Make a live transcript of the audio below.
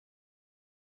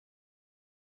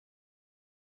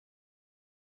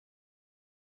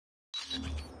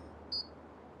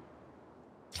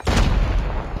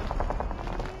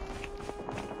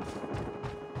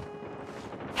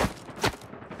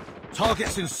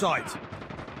Targets in sight.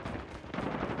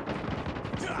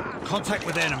 Contact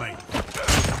with enemy.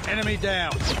 Enemy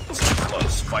down.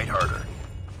 Close. Fight harder.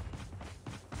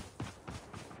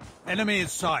 Enemy in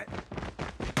sight.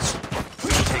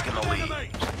 We've taken the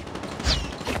lead.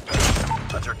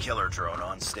 Hunter-killer drone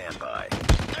on standby.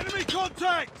 Enemy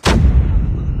contact!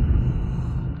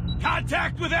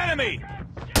 Contact with enemy!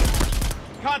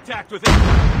 Contact with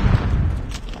enemy!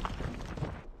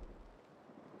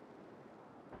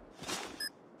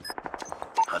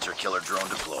 Hunter-killer drone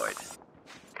deployed.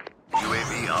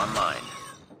 UAV online.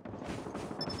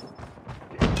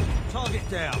 Target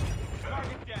down.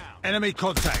 Target down. Enemy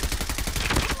contact.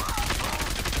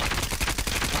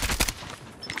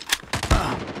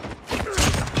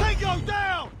 Tango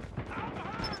down!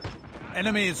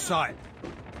 Enemy in sight.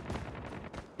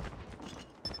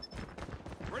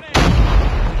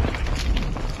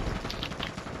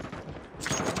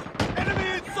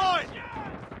 Enemy in sight!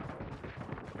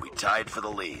 We tied for the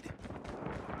lead.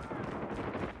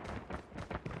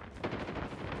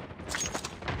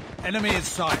 Enemy in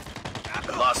sight.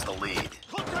 We lost the lead.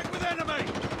 Contact with enemy!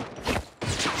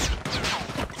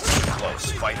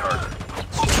 Close. Fight harder.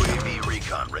 UAV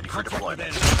recon ready for Contact with deployment.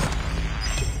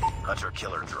 enemy.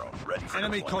 Hunter-killer drone ready for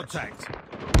Enemy deployment. contact.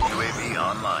 UAV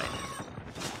online.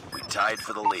 We tied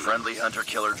for the lead. Friendly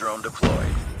hunter-killer drone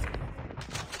deployed.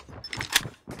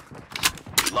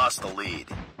 We lost the lead.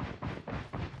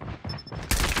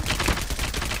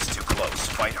 It's too close.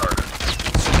 Fight harder.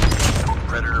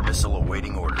 Predator missile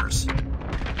awaiting orders.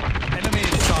 Enemy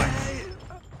in sight.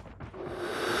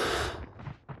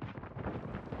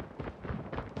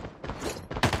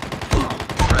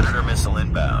 Predator missile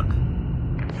inbound.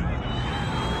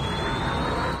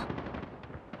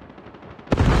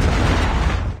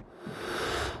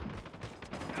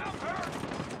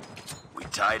 We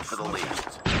tied for the lead.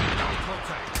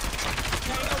 Contact.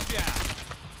 Tango down.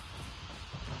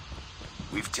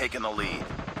 We've taken the lead.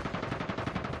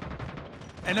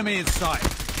 Enemy in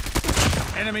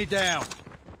sight. Enemy down.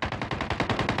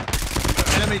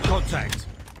 Enemy contact.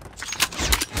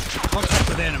 Contact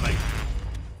with enemy.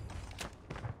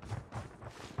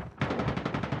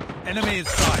 Enemy in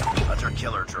sight.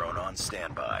 Hunter-killer drone on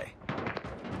standby.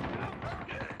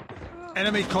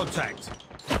 Enemy contact.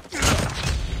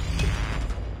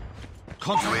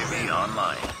 Contact with UAV enemy.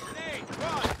 online.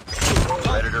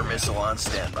 Predator missile on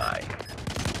standby.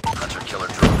 Hunter-killer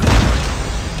drone deployed.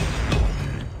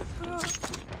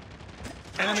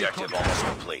 Enemy Objective contact. almost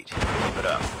complete. Keep it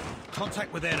up.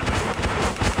 Contact with enemy.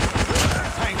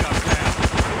 Tango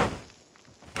down.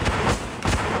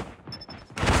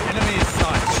 Enemy in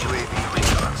sight. UAV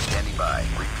recon standing by.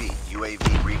 Repeat,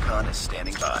 UAV recon is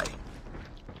standing by.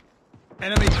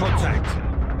 Enemy contact.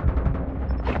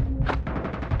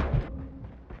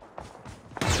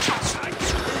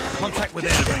 Contact with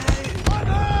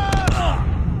enemy.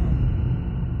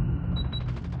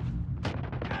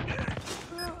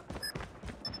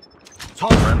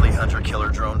 Top Friendly hunter-killer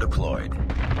drone deployed.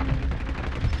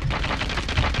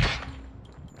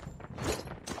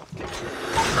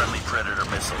 Friendly Predator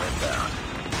missile inbound.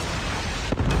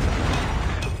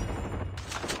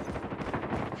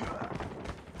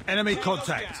 enemy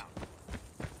contact.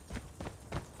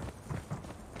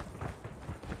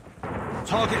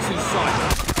 Targets in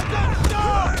sight.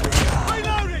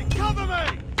 Reloading! Cover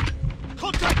me!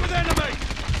 Contact with enemy!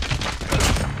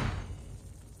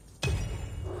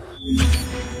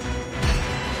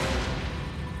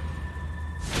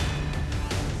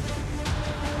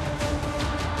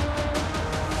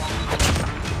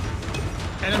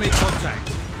 Enemy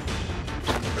contact.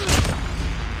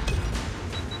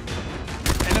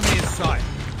 Enemy in sight.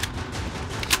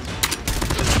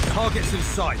 Targets in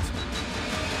sight.